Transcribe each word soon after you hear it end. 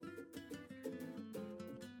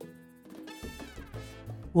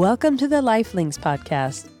Welcome to the Lifelinks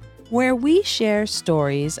podcast, where we share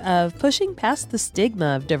stories of pushing past the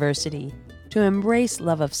stigma of diversity to embrace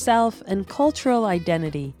love of self and cultural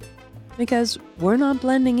identity, because we're not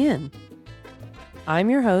blending in. I'm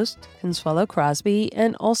your host, Consuelo Crosby,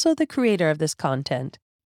 and also the creator of this content.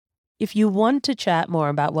 If you want to chat more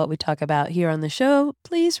about what we talk about here on the show,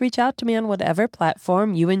 please reach out to me on whatever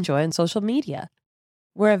platform you enjoy on social media.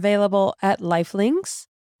 We're available at Lifelinks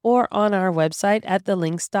or on our website at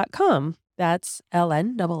thelinks.com. That's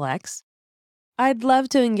LNXX. I'd love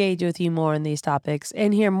to engage with you more on these topics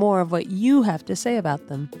and hear more of what you have to say about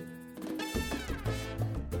them.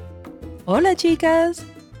 Hola, chicas!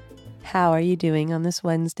 How are you doing on this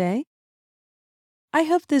Wednesday? I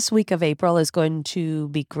hope this week of April is going to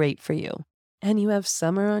be great for you, and you have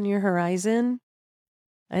summer on your horizon.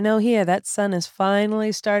 I know here that sun is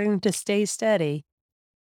finally starting to stay steady.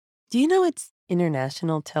 Do you know it's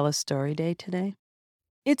International Tell a Story Day today?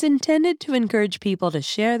 It's intended to encourage people to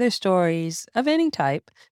share their stories of any type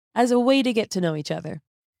as a way to get to know each other.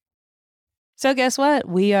 So guess what?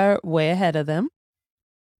 We are way ahead of them.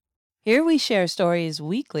 Here we share stories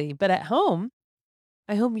weekly, but at home,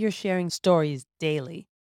 I hope you're sharing stories daily,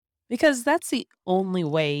 because that's the only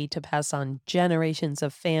way to pass on generations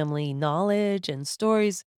of family knowledge and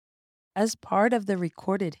stories as part of the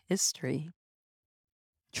recorded history.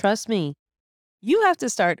 Trust me, you have to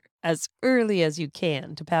start as early as you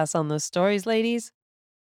can to pass on those stories, ladies,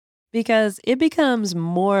 because it becomes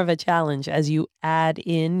more of a challenge as you add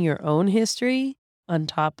in your own history on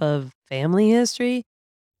top of family history.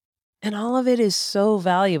 And all of it is so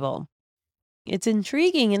valuable. It's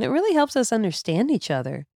intriguing and it really helps us understand each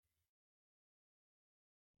other.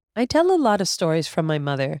 I tell a lot of stories from my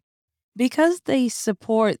mother because they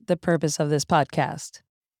support the purpose of this podcast,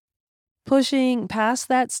 pushing past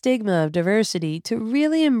that stigma of diversity to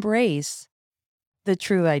really embrace the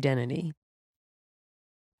true identity.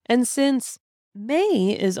 And since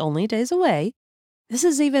May is only days away, this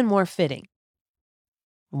is even more fitting.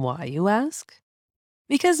 Why, you ask?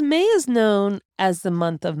 Because May is known as the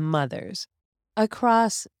month of mothers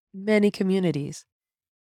across many communities.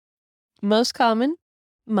 Most common,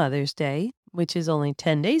 Mother's Day, which is only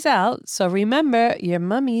 10 days out, so remember your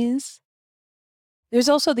mummies. There's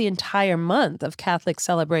also the entire month of Catholic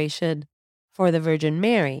celebration for the Virgin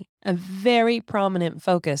Mary, a very prominent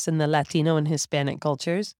focus in the Latino and Hispanic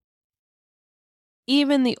cultures.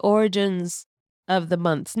 Even the origins of the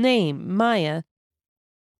month's name, Maya,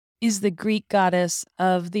 is the Greek goddess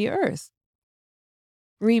of the earth,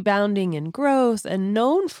 rebounding and growth, and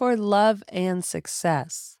known for love and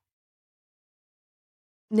success.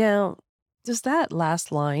 Now, does that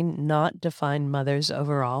last line not define mothers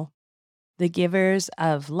overall? The givers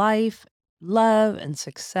of life, love, and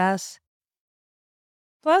success.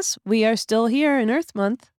 Plus, we are still here in Earth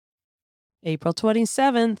Month. April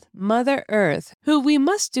 27th, Mother Earth, who we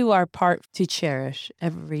must do our part to cherish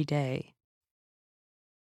every day.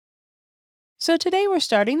 So today we're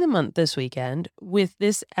starting the month this weekend with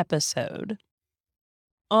this episode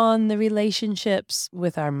on the relationships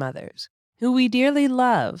with our mothers, who we dearly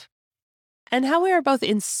love, and how we are both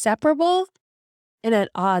inseparable and at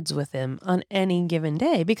odds with them on any given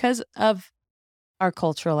day because of our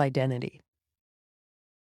cultural identity.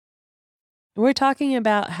 We're talking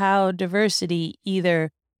about how diversity,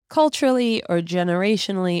 either culturally or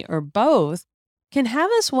generationally or both, can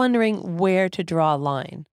have us wondering where to draw a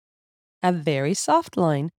line, a very soft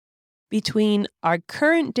line, between our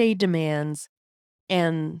current day demands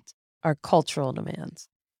and our cultural demands.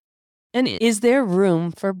 And is there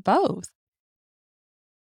room for both?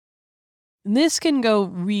 This can go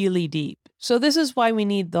really deep. So this is why we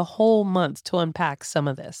need the whole month to unpack some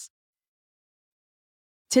of this.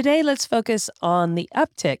 Today, let's focus on the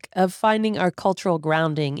uptick of finding our cultural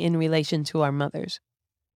grounding in relation to our mothers.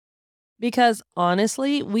 Because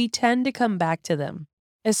honestly, we tend to come back to them,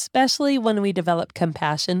 especially when we develop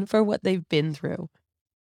compassion for what they've been through,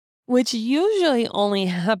 which usually only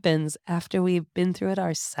happens after we've been through it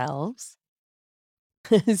ourselves.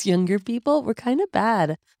 As younger people, we're kind of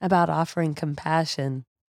bad about offering compassion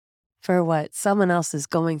for what someone else is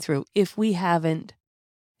going through if we haven't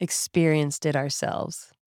experienced it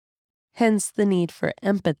ourselves. Hence the need for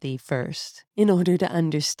empathy first in order to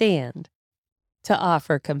understand, to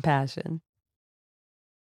offer compassion.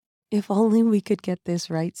 If only we could get this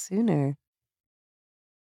right sooner.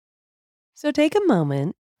 So take a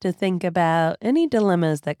moment to think about any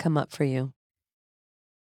dilemmas that come up for you.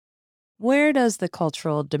 Where does the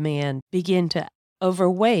cultural demand begin to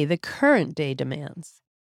overweigh the current day demands?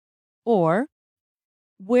 Or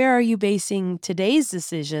where are you basing today's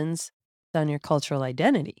decisions on your cultural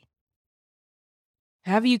identity?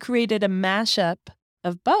 Have you created a mashup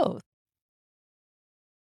of both?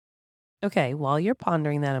 Okay, while you're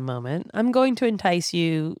pondering that a moment, I'm going to entice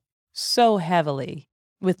you so heavily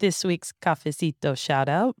with this week's Cafecito shout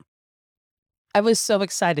out. I was so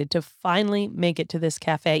excited to finally make it to this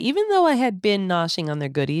cafe, even though I had been noshing on their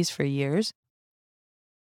goodies for years.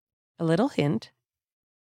 A little hint: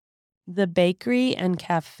 the bakery and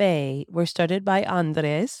cafe were started by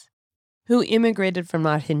Andres, who immigrated from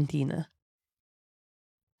Argentina.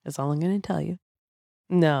 That's all I'm going to tell you.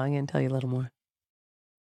 No, I'm going to tell you a little more.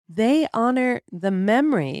 They honor the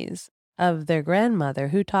memories of their grandmother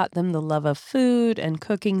who taught them the love of food and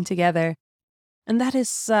cooking together. And that is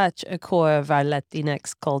such a core of our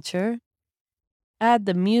Latinx culture. Add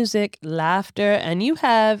the music, laughter, and you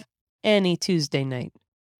have any Tuesday night.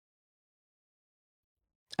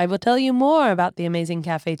 I will tell you more about the amazing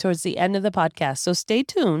cafe towards the end of the podcast, so stay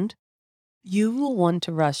tuned. You will want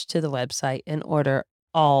to rush to the website and order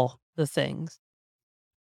all the things.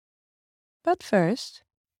 But first,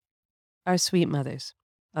 our sweet mothers,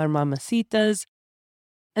 our mamacitas,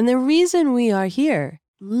 and the reason we are here,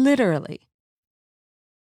 literally.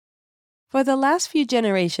 For the last few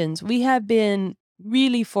generations, we have been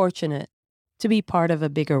really fortunate to be part of a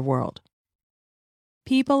bigger world.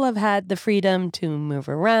 People have had the freedom to move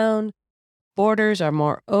around, borders are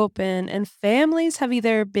more open, and families have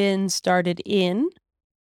either been started in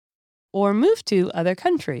or moved to other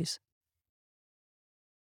countries.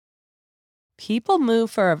 People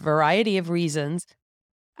move for a variety of reasons.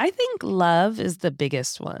 I think love is the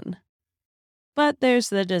biggest one. But there's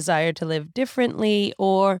the desire to live differently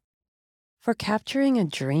or for capturing a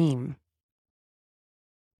dream.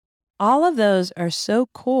 All of those are so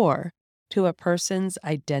core to a person's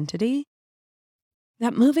identity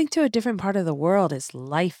that moving to a different part of the world is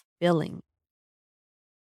life-filling.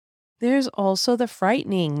 There's also the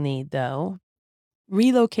frightening need, though.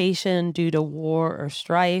 Relocation due to war or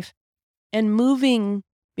strife, and moving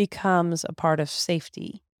becomes a part of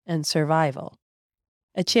safety and survival,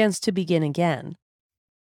 a chance to begin again.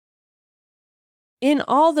 In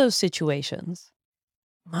all those situations,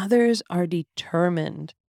 mothers are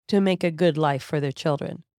determined to make a good life for their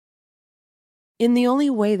children in the only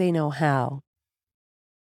way they know how.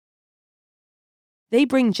 They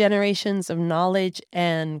bring generations of knowledge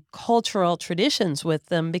and cultural traditions with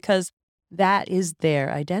them because that is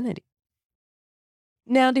their identity.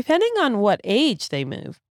 Now, depending on what age they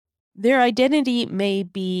move, their identity may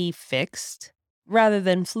be fixed rather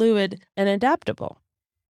than fluid and adaptable.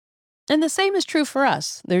 And the same is true for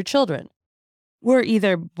us, their children. We're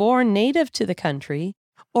either born native to the country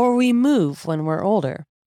or we move when we're older.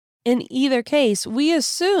 In either case, we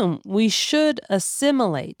assume we should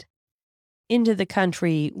assimilate into the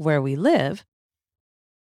country where we live,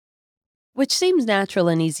 which seems natural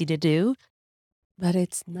and easy to do, but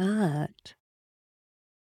it's not.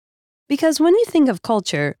 Because when you think of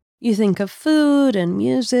culture, you think of food and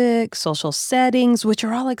music, social settings, which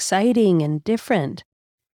are all exciting and different.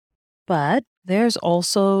 But there's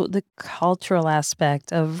also the cultural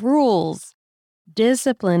aspect of rules,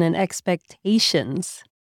 discipline, and expectations.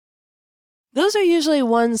 Those are usually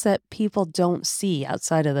ones that people don't see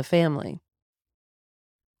outside of the family.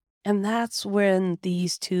 And that's when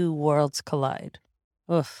these two worlds collide.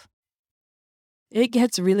 Oof. It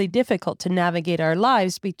gets really difficult to navigate our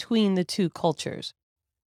lives between the two cultures.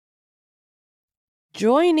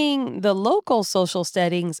 Joining the local social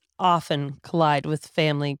settings often collide with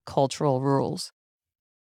family cultural rules.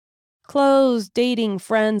 Clothes, dating,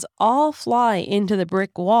 friends all fly into the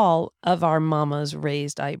brick wall of our mama's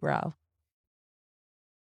raised eyebrow.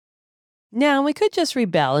 Now, we could just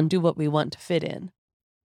rebel and do what we want to fit in.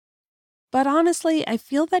 But honestly, I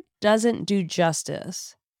feel that doesn't do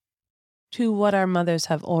justice to what our mothers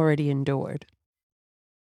have already endured.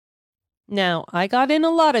 Now, I got in a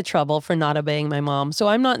lot of trouble for not obeying my mom, so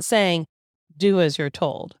I'm not saying do as you're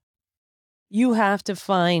told. You have to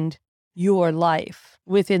find your life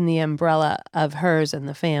within the umbrella of hers and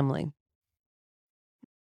the family.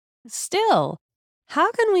 Still, how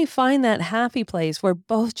can we find that happy place where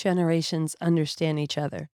both generations understand each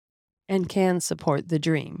other and can support the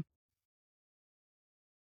dream?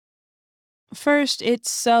 First,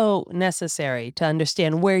 it's so necessary to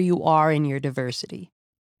understand where you are in your diversity.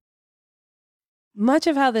 Much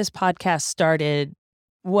of how this podcast started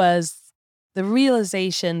was the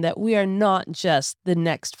realization that we are not just the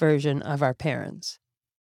next version of our parents.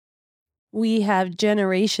 We have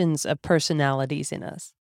generations of personalities in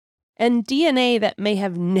us and DNA that may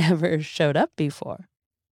have never showed up before.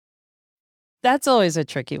 That's always a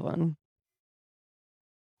tricky one.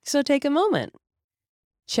 So take a moment.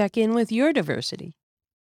 Check in with your diversity.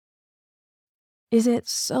 Is it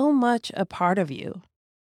so much a part of you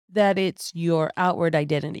that it's your outward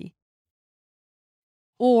identity?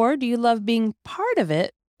 Or do you love being part of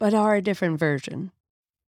it, but are a different version?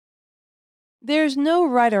 There's no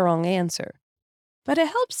right or wrong answer, but it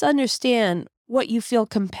helps understand what you feel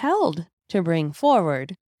compelled to bring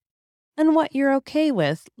forward and what you're okay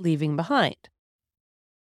with leaving behind.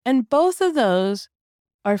 And both of those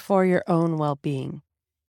are for your own well being,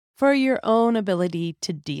 for your own ability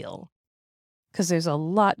to deal, because there's a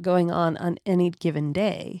lot going on any given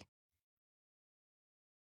day.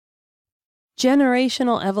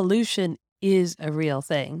 Generational evolution is a real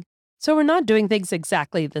thing. So we're not doing things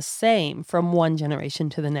exactly the same from one generation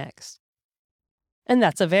to the next. And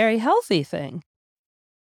that's a very healthy thing.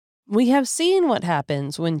 We have seen what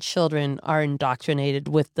happens when children are indoctrinated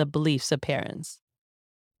with the beliefs of parents,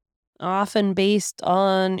 often based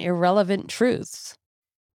on irrelevant truths.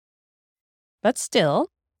 But still,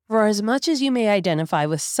 for as much as you may identify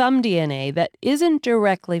with some DNA that isn't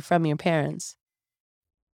directly from your parents,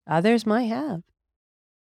 others might have.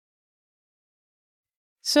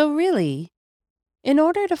 So really, in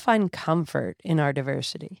order to find comfort in our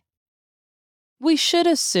diversity, we should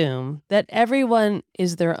assume that everyone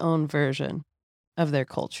is their own version of their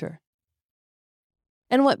culture.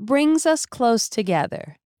 And what brings us close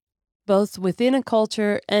together, both within a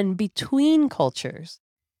culture and between cultures,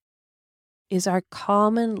 is our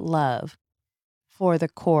common love for the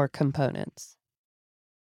core components.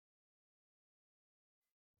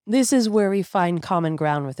 This is where we find common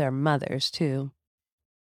ground with our mothers, too.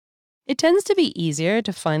 It tends to be easier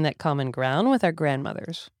to find that common ground with our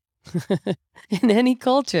grandmothers. In any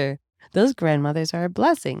culture, those grandmothers are a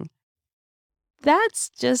blessing. That's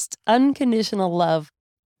just unconditional love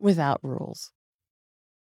without rules.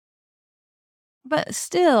 But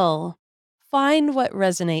still, find what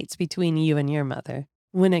resonates between you and your mother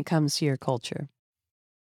when it comes to your culture.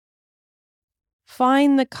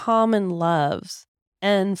 Find the common loves,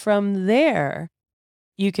 and from there,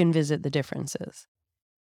 you can visit the differences.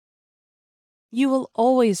 You will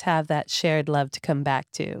always have that shared love to come back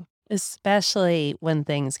to, especially when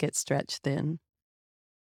things get stretched thin.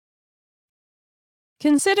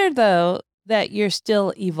 Consider, though, that you're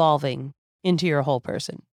still evolving into your whole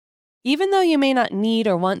person. Even though you may not need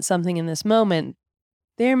or want something in this moment,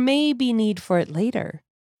 there may be need for it later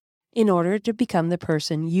in order to become the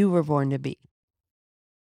person you were born to be.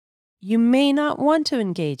 You may not want to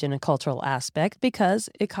engage in a cultural aspect because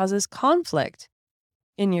it causes conflict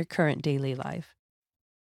in your current daily life.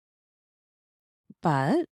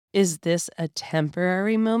 But is this a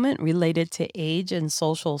temporary moment related to age and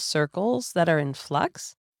social circles that are in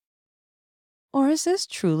flux? Or is this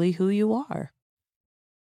truly who you are?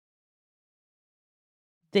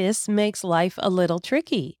 This makes life a little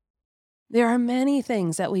tricky. There are many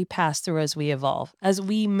things that we pass through as we evolve, as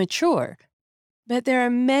we mature, but there are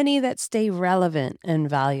many that stay relevant and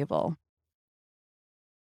valuable.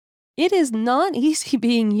 It is not easy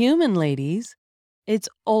being human, ladies. It's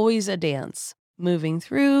always a dance, moving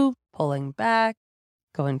through, pulling back,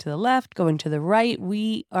 going to the left, going to the right.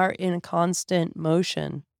 We are in constant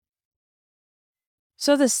motion.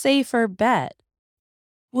 So the safer bet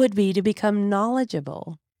would be to become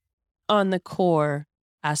knowledgeable on the core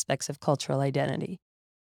aspects of cultural identity,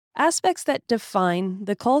 aspects that define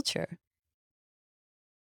the culture.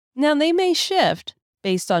 Now, they may shift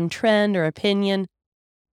based on trend or opinion,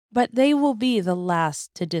 but they will be the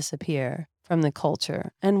last to disappear from the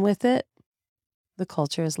culture, and with it, the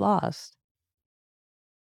culture is lost.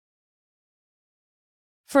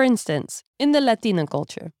 For instance, in the Latino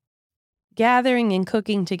culture, gathering and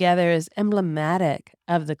cooking together is emblematic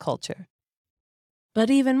of the culture. But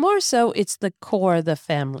even more so, it's the core of the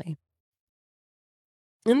family.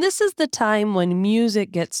 And this is the time when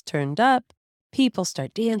music gets turned up, people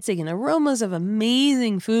start dancing, and aromas of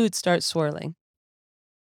amazing food start swirling.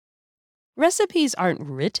 Recipes aren't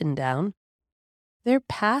written down. They're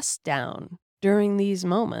passed down during these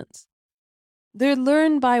moments. They're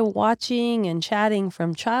learned by watching and chatting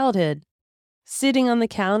from childhood, sitting on the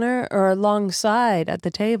counter or alongside at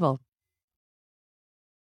the table.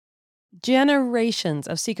 Generations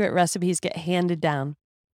of secret recipes get handed down.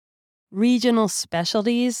 Regional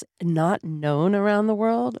specialties not known around the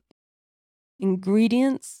world,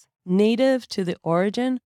 ingredients native to the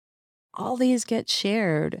origin, all these get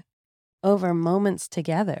shared over moments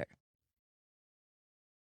together.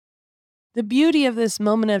 The beauty of this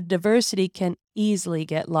moment of diversity can easily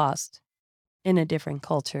get lost in a different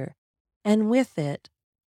culture, and with it,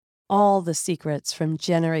 all the secrets from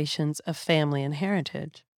generations of family and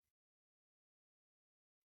heritage.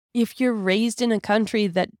 If you're raised in a country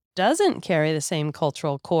that doesn't carry the same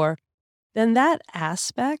cultural core, then that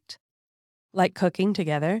aspect, like cooking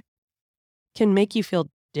together, can make you feel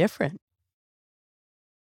different.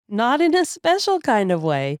 Not in a special kind of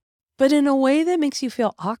way, but in a way that makes you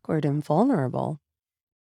feel awkward and vulnerable.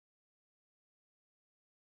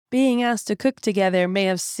 Being asked to cook together may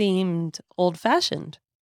have seemed old-fashioned,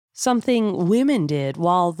 something women did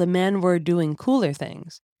while the men were doing cooler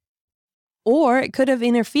things. Or it could have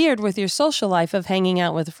interfered with your social life of hanging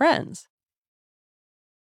out with friends.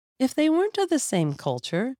 If they weren't of the same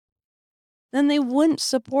culture, then they wouldn't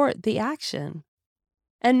support the action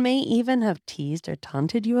and may even have teased or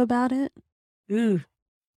taunted you about it. Ooh,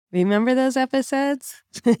 remember those episodes?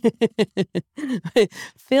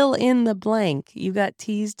 Fill in the blank. You got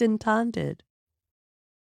teased and taunted.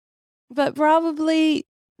 But probably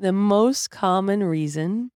the most common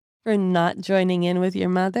reason for not joining in with your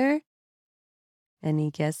mother?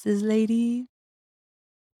 Any guesses, lady?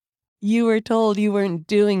 You were told you weren't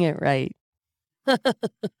doing it right.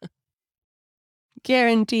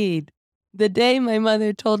 Guaranteed. The day my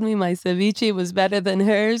mother told me my ceviche was better than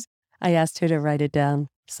hers, I asked her to write it down,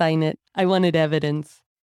 sign it. I wanted evidence.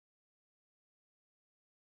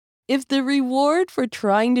 If the reward for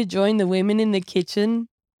trying to join the women in the kitchen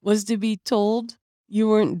was to be told you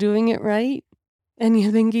weren't doing it right, and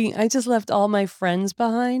you're thinking, I just left all my friends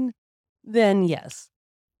behind, then yes,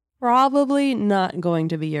 probably not going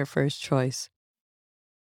to be your first choice.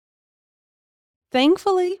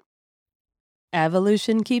 Thankfully,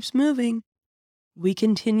 evolution keeps moving. We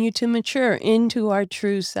continue to mature into our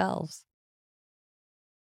true selves.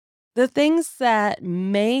 The things that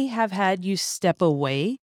may have had you step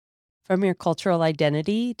away from your cultural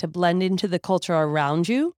identity to blend into the culture around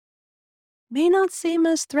you may not seem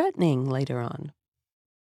as threatening later on.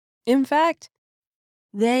 In fact,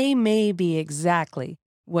 they may be exactly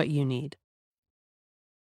what you need.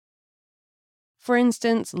 For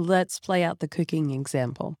instance, let's play out the cooking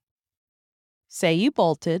example. Say you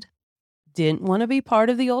bolted, didn't want to be part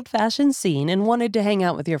of the old-fashioned scene, and wanted to hang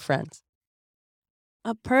out with your friends.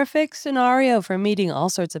 A perfect scenario for meeting all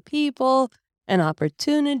sorts of people and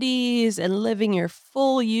opportunities and living your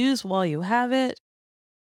full use while you have it.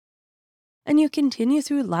 And you continue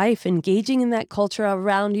through life engaging in that culture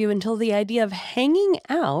around you until the idea of hanging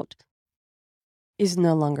out is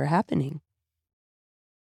no longer happening.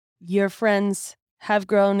 Your friends have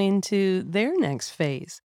grown into their next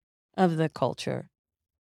phase of the culture,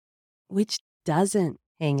 which doesn't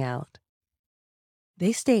hang out.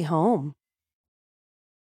 They stay home.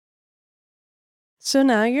 So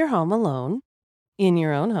now you're home alone in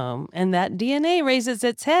your own home, and that DNA raises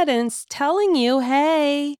its head and it's telling you,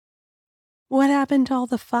 hey, what happened to all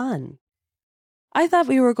the fun? I thought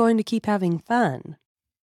we were going to keep having fun.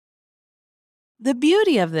 The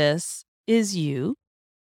beauty of this is you,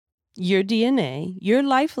 your DNA, your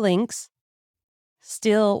life links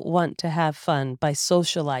still want to have fun by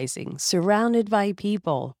socializing, surrounded by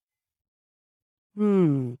people.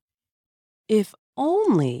 If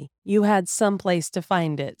only you had some place to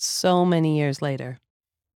find it so many years later.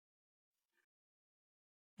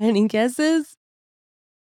 Any guesses?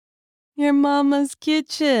 Your mama's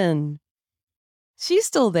kitchen. She's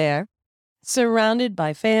still there, surrounded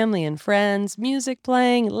by family and friends, music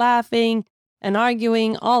playing, laughing, and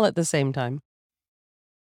arguing all at the same time.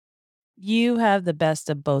 You have the best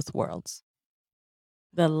of both worlds.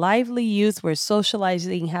 The lively youth where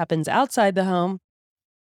socializing happens outside the home,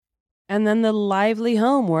 and then the lively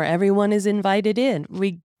home where everyone is invited in,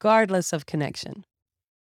 regardless of connection.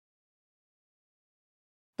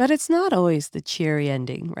 But it's not always the cheery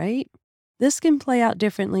ending, right? This can play out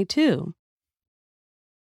differently too.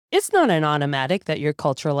 It's not an automatic that your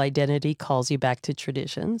cultural identity calls you back to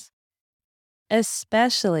traditions,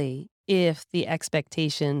 especially if the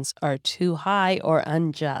expectations are too high or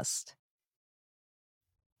unjust.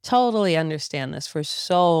 Totally understand this for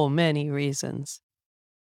so many reasons.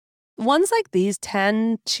 Ones like these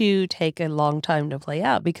tend to take a long time to play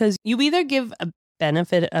out because you either give a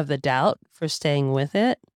benefit of the doubt for staying with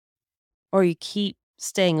it, or you keep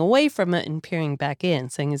staying away from it and peering back in,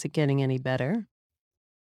 saying, is it getting any better?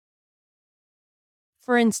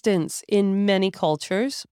 For instance, in many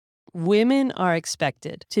cultures, women are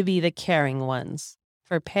expected to be the caring ones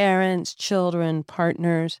for parents, children,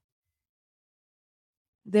 partners.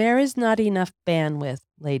 There is not enough bandwidth,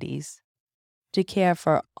 ladies, to care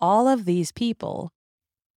for all of these people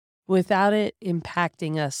without it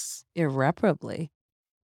impacting us irreparably.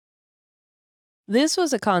 This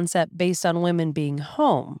was a concept based on women being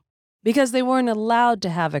home because they weren't allowed to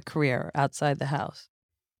have a career outside the house.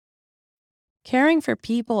 Caring for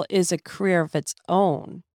people is a career of its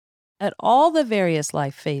own at all the various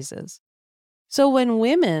life phases. So when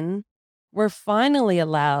women were finally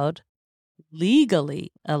allowed,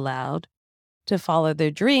 legally allowed, to follow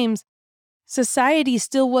their dreams, society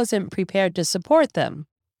still wasn't prepared to support them.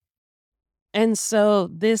 And so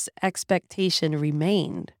this expectation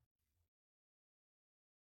remained.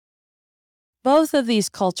 Both of these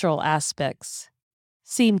cultural aspects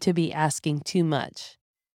seem to be asking too much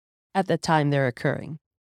at the time they're occurring.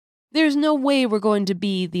 There's no way we're going to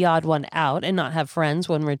be the odd one out and not have friends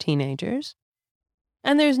when we're teenagers.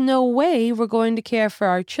 And there's no way we're going to care for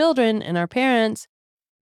our children and our parents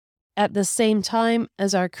at the same time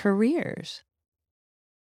as our careers.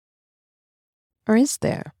 Or is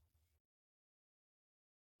there?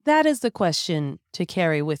 That is the question to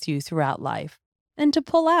carry with you throughout life and to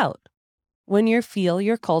pull out when you feel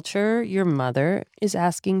your culture, your mother, is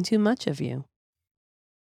asking too much of you.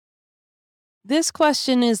 This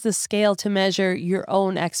question is the scale to measure your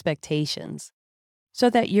own expectations so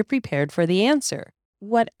that you're prepared for the answer,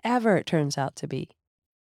 whatever it turns out to be.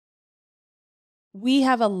 We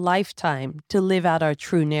have a lifetime to live out our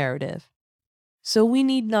true narrative, so we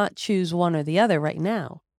need not choose one or the other right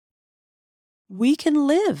now. We can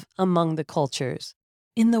live among the cultures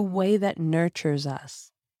in the way that nurtures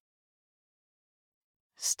us.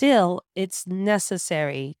 Still, it's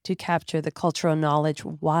necessary to capture the cultural knowledge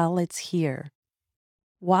while it's here,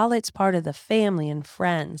 while it's part of the family and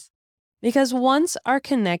friends, because once our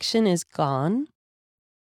connection is gone,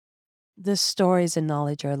 the stories and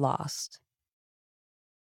knowledge are lost.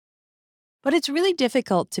 But it's really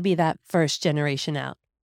difficult to be that first generation out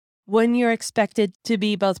when you're expected to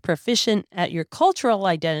be both proficient at your cultural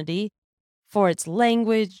identity for its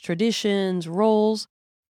language, traditions, roles,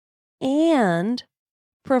 and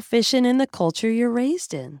proficient in the culture you're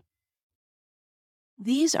raised in.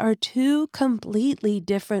 These are two completely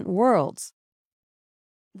different worlds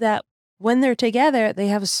that, when they're together, they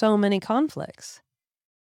have so many conflicts.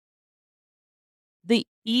 The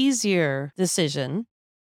easier decision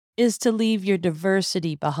is to leave your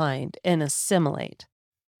diversity behind and assimilate.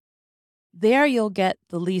 There you'll get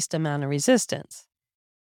the least amount of resistance.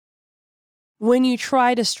 When you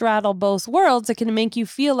try to straddle both worlds, it can make you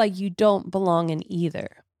feel like you don't belong in either.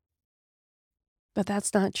 But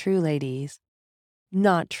that's not true, ladies.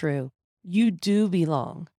 Not true. You do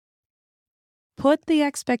belong. Put the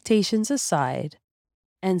expectations aside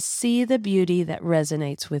and see the beauty that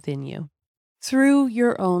resonates within you through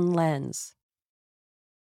your own lens.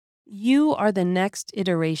 You are the next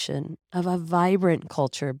iteration of a vibrant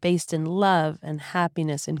culture based in love and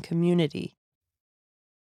happiness and community.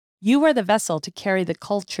 You are the vessel to carry the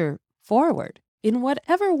culture forward in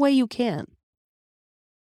whatever way you can.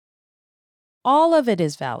 All of it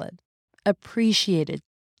is valid, appreciated,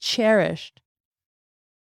 cherished.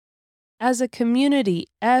 As a community,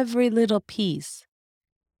 every little piece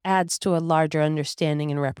adds to a larger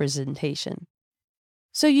understanding and representation.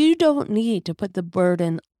 So you don't need to put the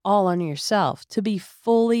burden all on yourself to be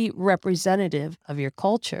fully representative of your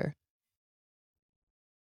culture.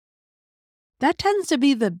 That tends to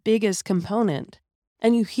be the biggest component,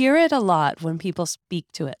 and you hear it a lot when people speak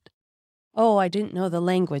to it. Oh, I didn't know the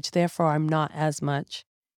language, therefore I'm not as much.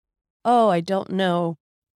 Oh, I don't know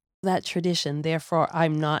that tradition, therefore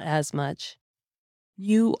I'm not as much.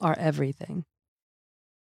 You are everything.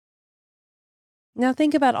 Now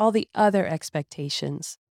think about all the other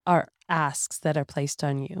expectations or asks that are placed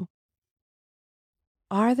on you.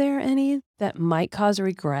 Are there any that might cause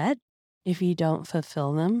regret if you don't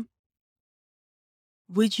fulfill them?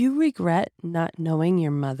 Would you regret not knowing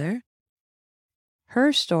your mother?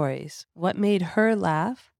 Her stories, what made her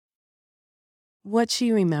laugh? What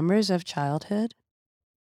she remembers of childhood?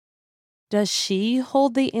 Does she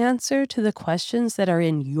hold the answer to the questions that are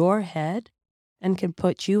in your head and can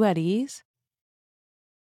put you at ease?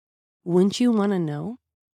 Wouldn't you want to know?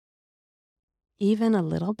 Even a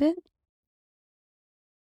little bit?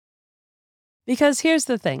 Because here's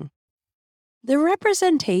the thing. The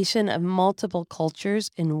representation of multiple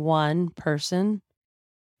cultures in one person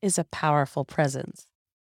is a powerful presence.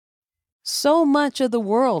 So much of the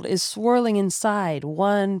world is swirling inside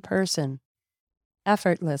one person,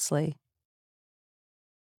 effortlessly.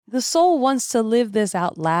 The soul wants to live this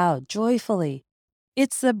out loud, joyfully.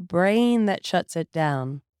 It's the brain that shuts it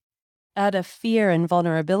down, out of fear and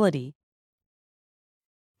vulnerability.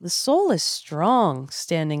 The soul is strong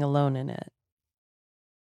standing alone in it.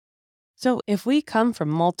 So if we come from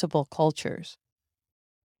multiple cultures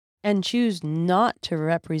and choose not to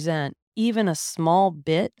represent even a small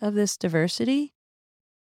bit of this diversity,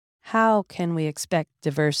 how can we expect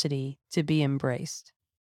diversity to be embraced?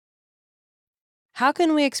 How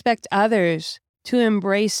can we expect others to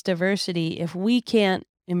embrace diversity if we can't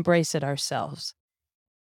embrace it ourselves?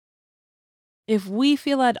 If we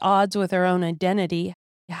feel at odds with our own identity,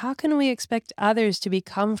 how can we expect others to be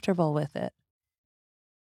comfortable with it?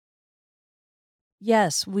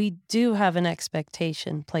 Yes, we do have an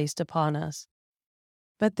expectation placed upon us,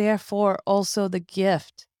 but therefore also the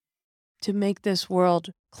gift to make this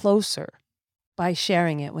world closer by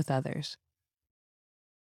sharing it with others.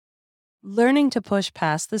 Learning to push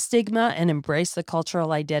past the stigma and embrace the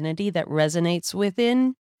cultural identity that resonates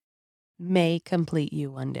within may complete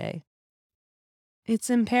you one day.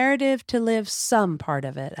 It's imperative to live some part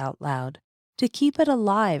of it out loud, to keep it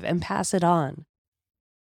alive and pass it on,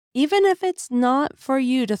 even if it's not for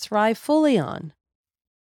you to thrive fully on.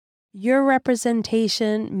 Your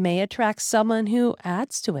representation may attract someone who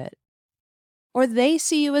adds to it, or they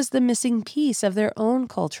see you as the missing piece of their own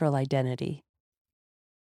cultural identity.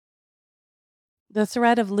 The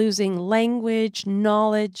threat of losing language,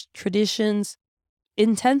 knowledge, traditions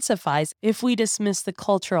intensifies if we dismiss the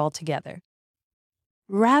culture altogether,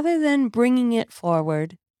 rather than bringing it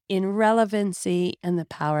forward in relevancy and the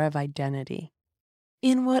power of identity,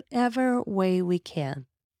 in whatever way we can.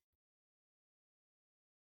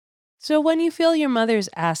 So when you feel your mother's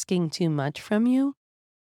asking too much from you,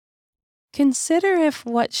 consider if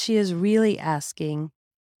what she is really asking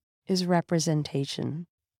is representation.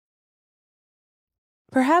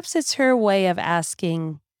 Perhaps it's her way of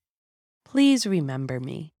asking, please remember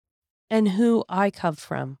me and who I come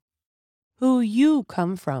from, who you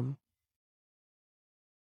come from.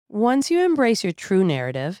 Once you embrace your true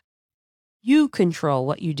narrative, you control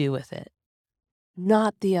what you do with it,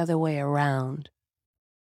 not the other way around.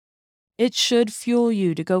 It should fuel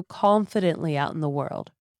you to go confidently out in the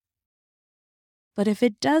world. But if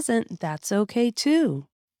it doesn't, that's okay too.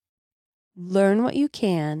 Learn what you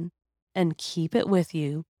can and keep it with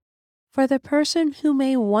you for the person who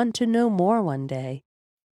may want to know more one day.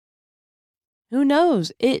 Who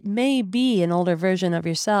knows, it may be an older version of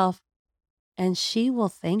yourself, and she will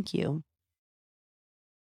thank you.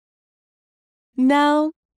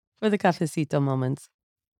 Now for the cafecito moments.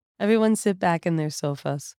 Everyone sit back in their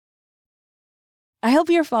sofas. I hope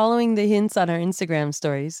you're following the hints on our Instagram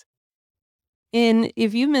stories. And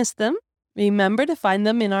if you missed them, remember to find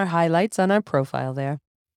them in our highlights on our profile there.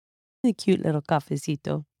 A cute little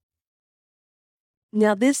cafecito.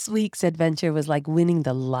 Now, this week's adventure was like winning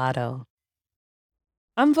the lotto.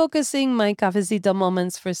 I'm focusing my cafecito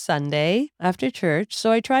moments for Sunday after church,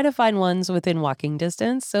 so I try to find ones within walking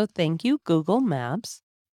distance. So thank you, Google Maps,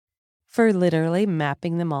 for literally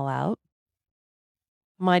mapping them all out.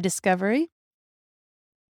 My discovery?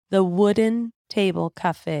 The Wooden Table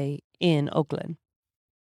Cafe in Oakland.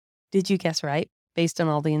 Did you guess right, based on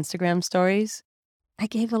all the Instagram stories? I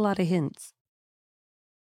gave a lot of hints.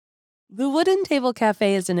 The Wooden Table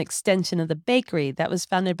Cafe is an extension of the bakery that was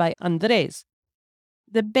founded by Andres.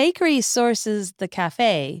 The bakery sources the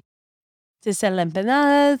cafe to sell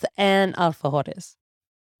empanadas and alfajores.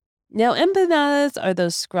 Now, empanadas are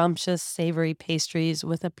those scrumptious, savory pastries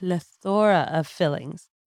with a plethora of fillings.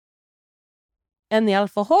 And the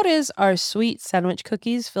alfajores are sweet sandwich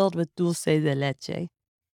cookies filled with dulce de leche.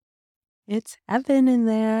 It's heaven in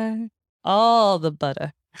there. All the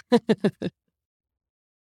butter.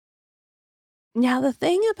 Now, the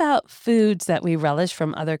thing about foods that we relish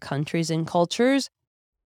from other countries and cultures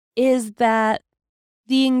is that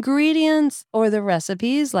the ingredients or the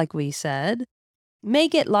recipes, like we said, may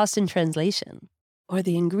get lost in translation, or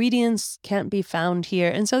the ingredients can't be found here.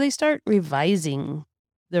 And so they start revising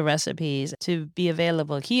the recipes to be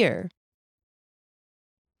available here.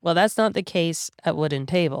 Well, that's not the case at Wooden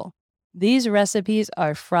Table. These recipes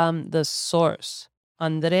are from the source,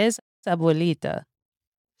 Andres' abuelita.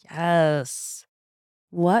 Yes.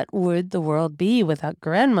 What would the world be without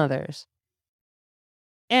grandmothers?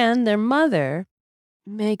 And their mother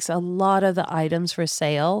makes a lot of the items for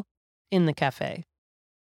sale in the cafe.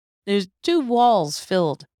 There's 2 walls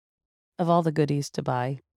filled of all the goodies to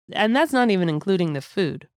buy. And that's not even including the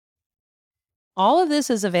food. All of this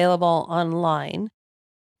is available online,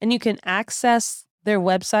 and you can access their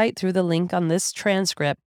website through the link on this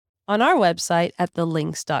transcript on our website at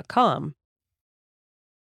thelinks.com.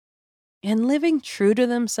 And living true to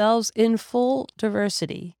themselves in full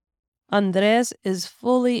diversity, Andres is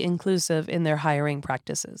fully inclusive in their hiring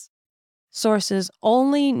practices. Sources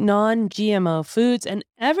only non-GMO foods, and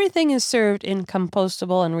everything is served in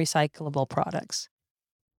compostable and recyclable products.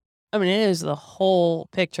 I mean, it is the whole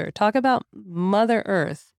picture. Talk about Mother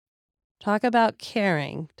Earth. Talk about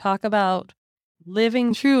caring. Talk about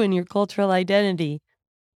living true in your cultural identity.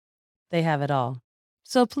 They have it all.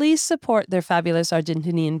 So please support their fabulous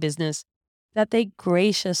Argentinian business that they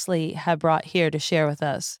graciously have brought here to share with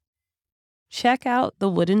us. check out the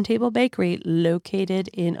Wooden Table Bakery located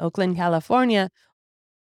in Oakland, California,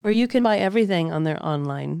 where you can buy everything on their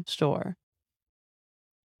online store.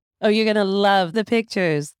 Oh, you're going to love the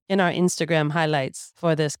pictures in our Instagram highlights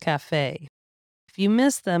for this cafe. If you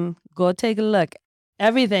missed them, go take a look.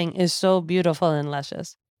 Everything is so beautiful and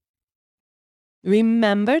luscious.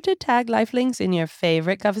 Remember to tag Lifelinks in your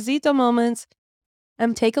favorite cafecito moments,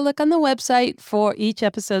 and take a look on the website for each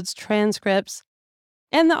episode's transcripts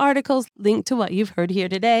and the articles linked to what you've heard here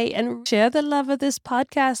today. And share the love of this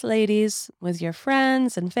podcast, ladies, with your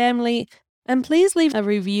friends and family. And please leave a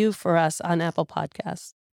review for us on Apple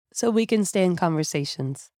Podcasts so we can stay in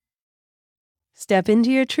conversations. Step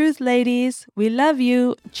into your truth, ladies. We love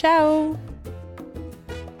you. Ciao.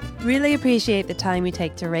 Really appreciate the time you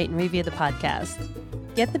take to rate and review the podcast.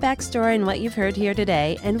 Get the backstory and what you've heard here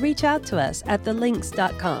today and reach out to us at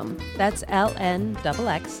thelinks.com. That's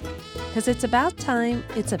LNXX. Because it's about time,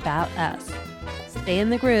 it's about us. Stay in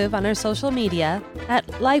the groove on our social media at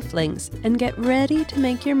Lifelinks and get ready to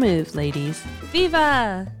make your move, ladies.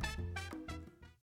 Viva!